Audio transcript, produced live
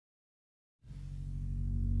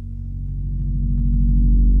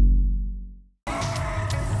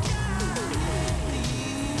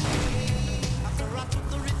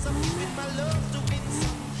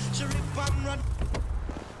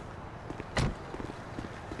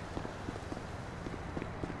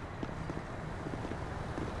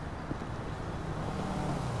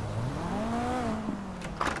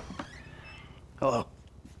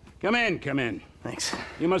Come in, come in. Thanks.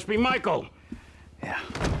 You must be Michael. Yeah.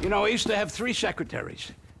 You know, I used to have 3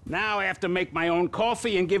 secretaries. Now I have to make my own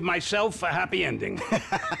coffee and give myself a happy ending.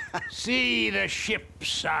 See, the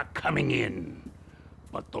ships are coming in,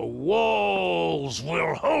 but the walls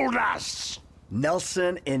will hold us.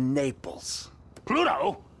 Nelson in Naples.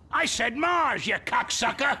 Pluto? I said Mars, you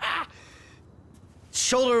cocksucker!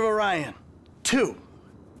 Shoulder of Orion. 2.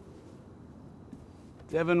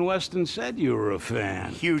 Devin Weston said you were a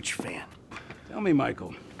fan. Huge fan. Tell me,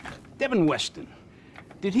 Michael, Devin Weston,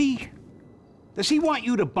 does he want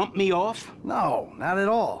you to bump me off? No, not at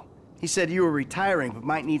all. He said you were retiring but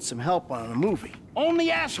might need some help on a movie.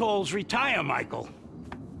 Only assholes retire, Michael.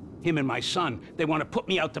 Him and my son, they want to put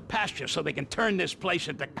me out to pasture so they can turn this place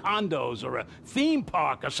into condos or a theme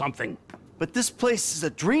park or something. But this place is a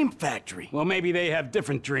dream factory. Well, maybe they have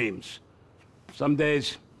different dreams. Some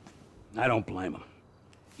days, I don't blame them.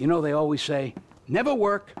 You know, they always say, never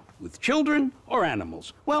work with children or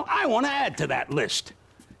animals. Well, I want to add to that list.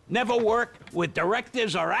 Never work with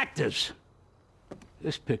directors or actors.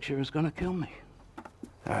 This picture is gonna kill me.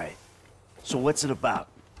 All right. So what's it about?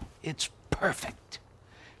 It's perfect.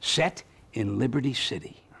 Set in Liberty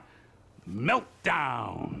City.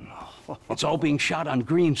 Meltdown. It's all being shot on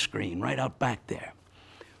green screen right out back there.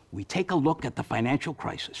 We take a look at the financial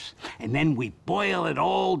crisis, and then we boil it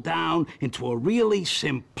all down into a really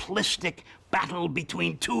simplistic battle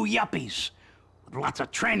between 2 yuppies with lots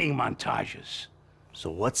of training montages. So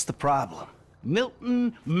what's the problem?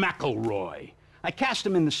 Milton McIlroy. I cast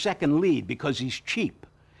him in the second lead because he's cheap.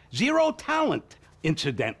 0 talent,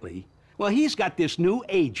 incidentally. Well, he's got this new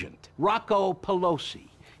agent, Rocco Pelosi.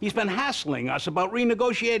 He's been hassling us about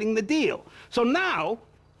renegotiating the deal. So now,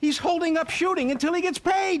 he's holding up shooting until he gets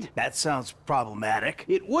paid. That sounds problematic.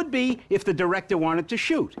 It would be if the director wanted to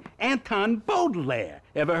shoot. Anton Beaudelaire.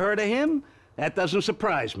 Ever heard of him? That doesn't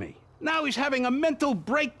surprise me. Now he's having a mental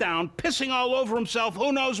breakdown, pissing all over himself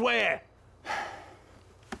who knows where.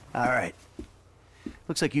 All right.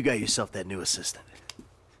 Looks like you got yourself that new assistant.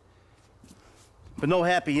 But no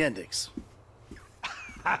happy endings.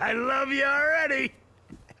 I love you already.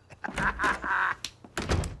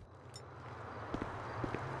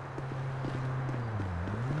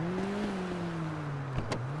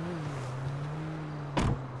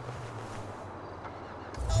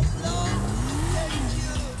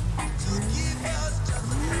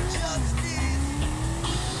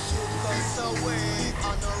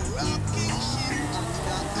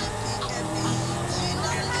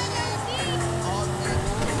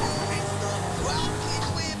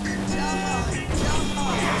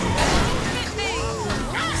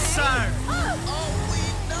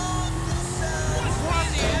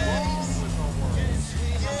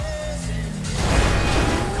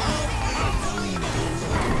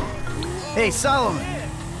 Hey, Solomon.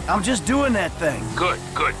 I'm just doing that thing. Good,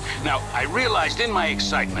 good. Now, I realized in my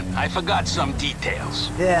excitement, I forgot some details.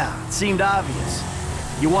 Yeah, it seemed obvious.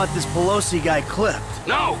 You want this Pelosi guy clipped.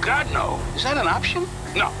 No, God, no. Is that an option?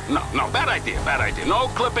 No, bad idea, bad idea. No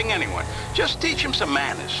clipping anyone. Just teach him some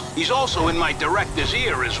manners. He's also in my director's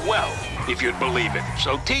ear as well, if you'd believe it.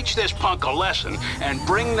 So teach this punk a lesson and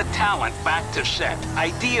bring the talent back to set.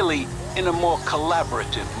 Ideally, in a more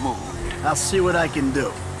collaborative mood. I'll see what I can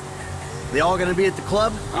do. They all gonna be at the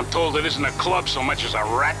club? I'm told it isn't a club so much as a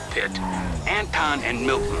rat pit. Anton and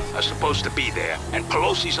Milton are supposed to be there, and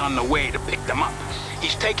Pelosi's on the way to pick them up.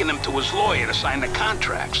 He's taking them to his lawyer to sign the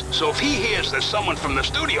contracts. So if he hears there's someone from the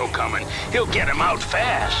studio coming, he'll get him out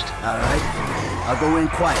fast. All right. I'll go in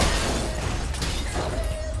quiet.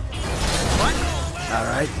 What? All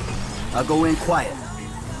right. I'll go in quiet.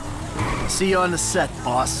 See you on the set,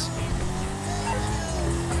 boss.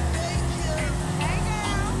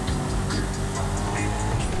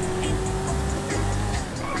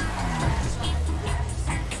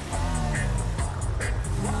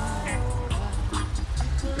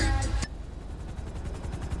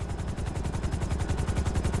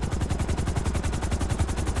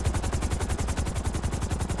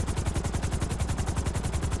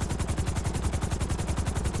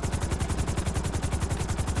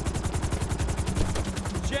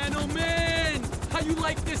 Gentlemen, how you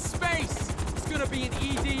like this space? It's gonna be an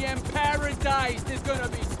EDM paradise. There's gonna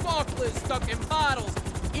be sparklers stuck in bottles,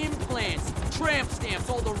 implants, tramp stamps,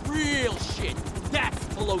 all the real shit. That's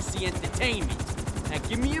Pelosi Entertainment. Now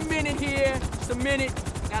give me a minute here, just a minute.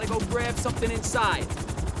 Gotta go grab something inside.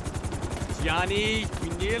 Johnny, we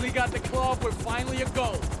nearly got the club. We're finally a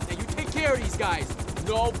go. Now you take care of these guys.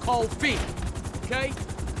 No cold feet, okay?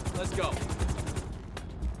 Let's go.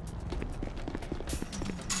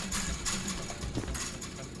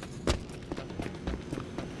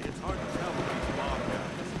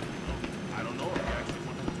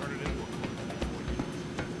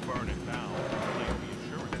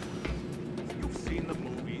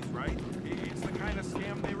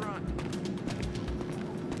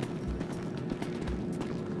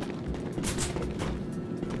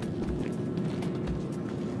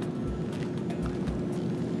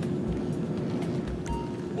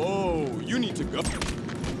 need to go.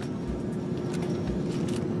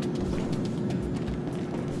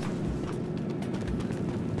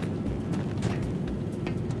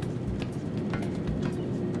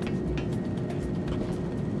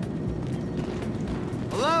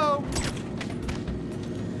 Hello?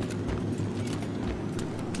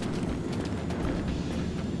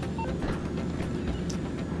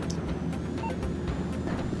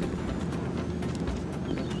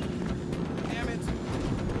 Damn it.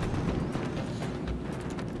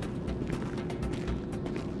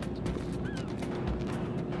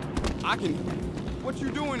 I can... What you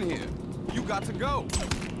doing here? You got to go.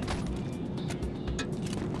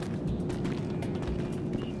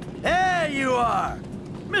 There you are!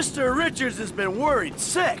 Mr. Richards has been worried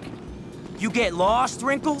sick. You get lost,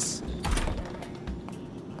 Wrinkles?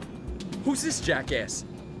 Who's this jackass?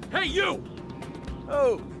 Hey, you!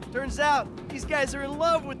 Oh, turns out these guys are in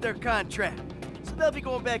love with their contract. So they'll be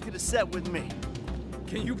going back to the set with me.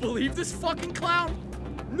 Can you believe this fucking clown?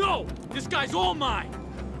 No! This guy's all mine!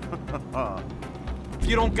 If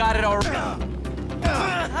you don't got it already...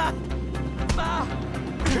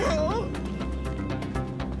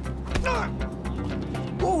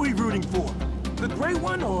 Who are we rooting for? The gray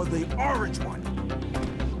one or the orange one?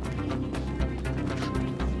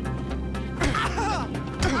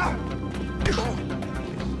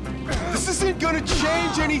 This isn't gonna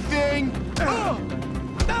change anything!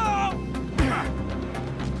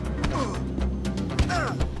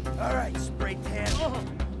 All right, spray tan.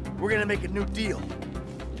 We're gonna make a new deal.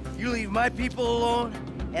 You leave my people alone,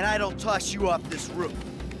 and I don't toss you off this roof.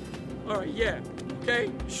 All right, yeah.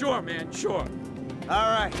 Okay? Sure, man, sure.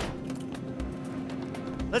 All right.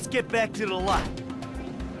 Let's get back to the lot.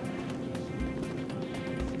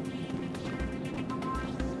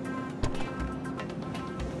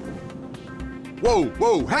 Whoa,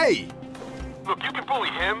 whoa, hey! Look, you can bully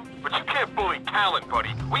him, but you can't bully talent,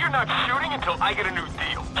 buddy. We are not shooting until I get a new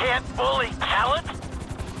deal. Can't bully talent?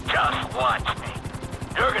 Just watch me.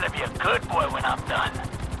 You're gonna be a good boy when I'm done.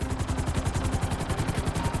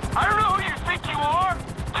 I don't know who you think you are.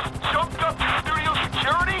 Just jumped up to studio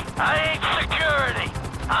security? I ain't security.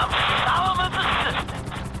 I'm Solomon's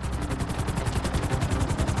assistant.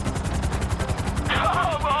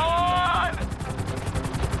 Come on!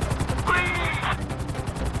 Please!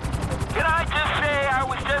 Can I just say I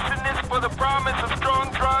was just in this for the promise of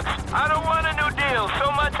strong drugs? I don't want a new deal.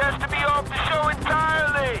 So much has to be off the show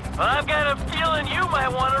entirely. Well, I've got a feeling you might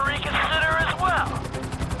want to reconsider as well.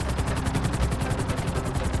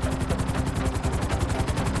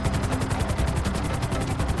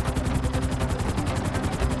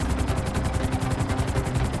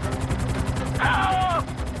 Help!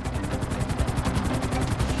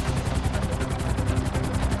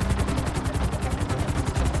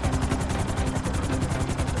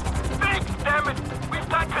 Think, damn it! We've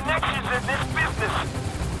got connections in this business.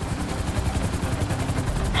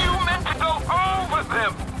 You meant to go over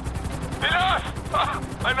them. Enough!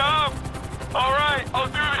 Enough! All right, I'll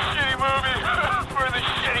do the shitty movie for the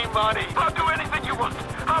shitty money. I'll do anything you want.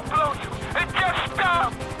 I'll blow you. And just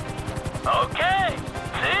stop! Okay.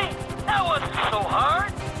 See? That wasn't so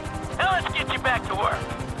hard. Now let's get you back to work.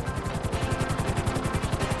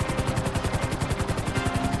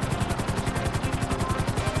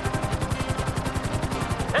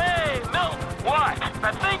 Hey, Milton. What?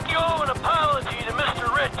 I think you owe an apology to Mr.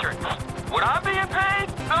 Richards. Would I be in pain?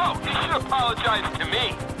 No, you should apologize to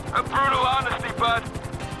me. A brutal honesty, bud.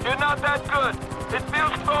 You're not that good. It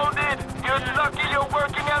feels phoned in. You're lucky you're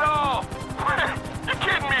working at all. You're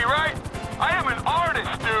kidding me, right? I am an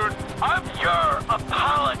artist, dude. You're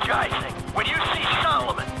apologizing. When you see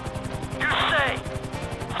Solomon, you say,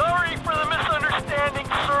 "Sorry for the misunderstanding,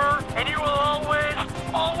 sir," and you will always,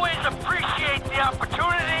 always appreciate the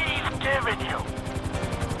opportunity he's given you.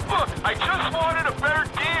 Look, I just wanted a better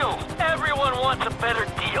deal. Everyone wants a better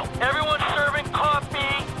deal. Everyone serving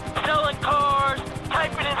coffee, selling cars,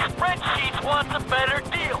 typing in spreadsheets wants a better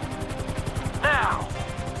deal. Now,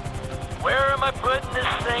 where am I putting this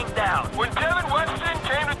thing down? When Devin Weston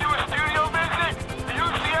came to do a studio visit, he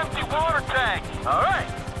used the empty water tank. All right,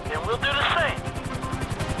 then we'll do the same.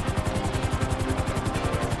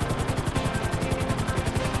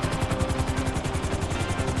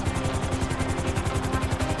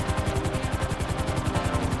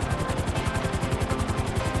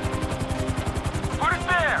 Put it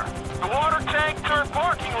there. The water tank turned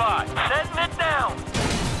parking lot. Setting it down.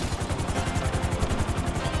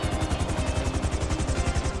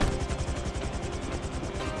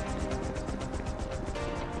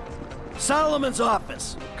 Solomon's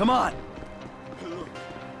office. Come on. Look,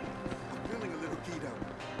 I'm feeling a little keyed up.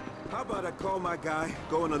 How about I call my guy,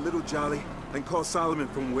 go on a little jolly, then call Solomon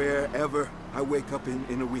from wherever I wake up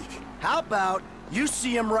in a week. How about you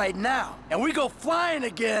see him right now, and we go flying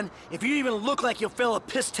again if you even look like you'll fail a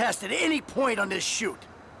piss test at any point on this shoot.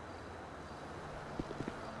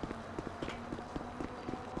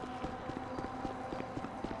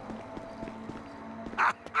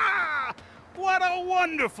 What a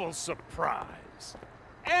wonderful surprise.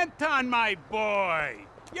 Anton, my boy,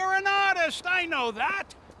 you're an artist, I know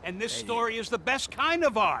that. And this story is the best kind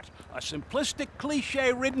of art. A simplistic,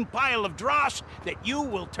 cliche-ridden pile of dross that you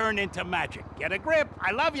will turn into magic. Get a grip,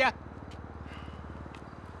 I love ya.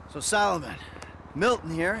 So Solomon,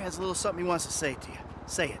 Milton here has a little something he wants to say to you.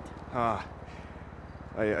 Say it.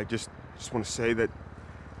 I just want to say that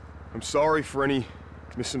I'm sorry for any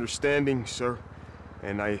misunderstanding, sir.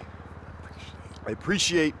 And I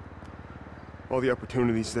appreciate all the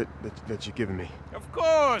opportunities that you've given me. Of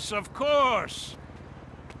course, of course.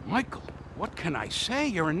 Michael, what can I say?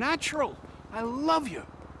 You're a natural. I love you.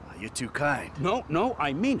 You're too kind. No,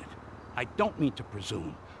 I mean it. I don't mean to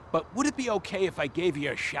presume. But would it be okay if I gave you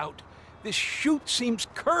a shout? This shoot seems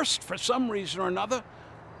cursed for some reason or another.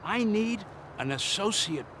 I need an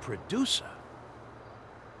associate producer.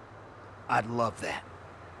 I'd love that.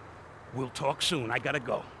 We'll talk soon. I gotta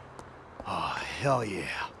go. Oh, hell yeah.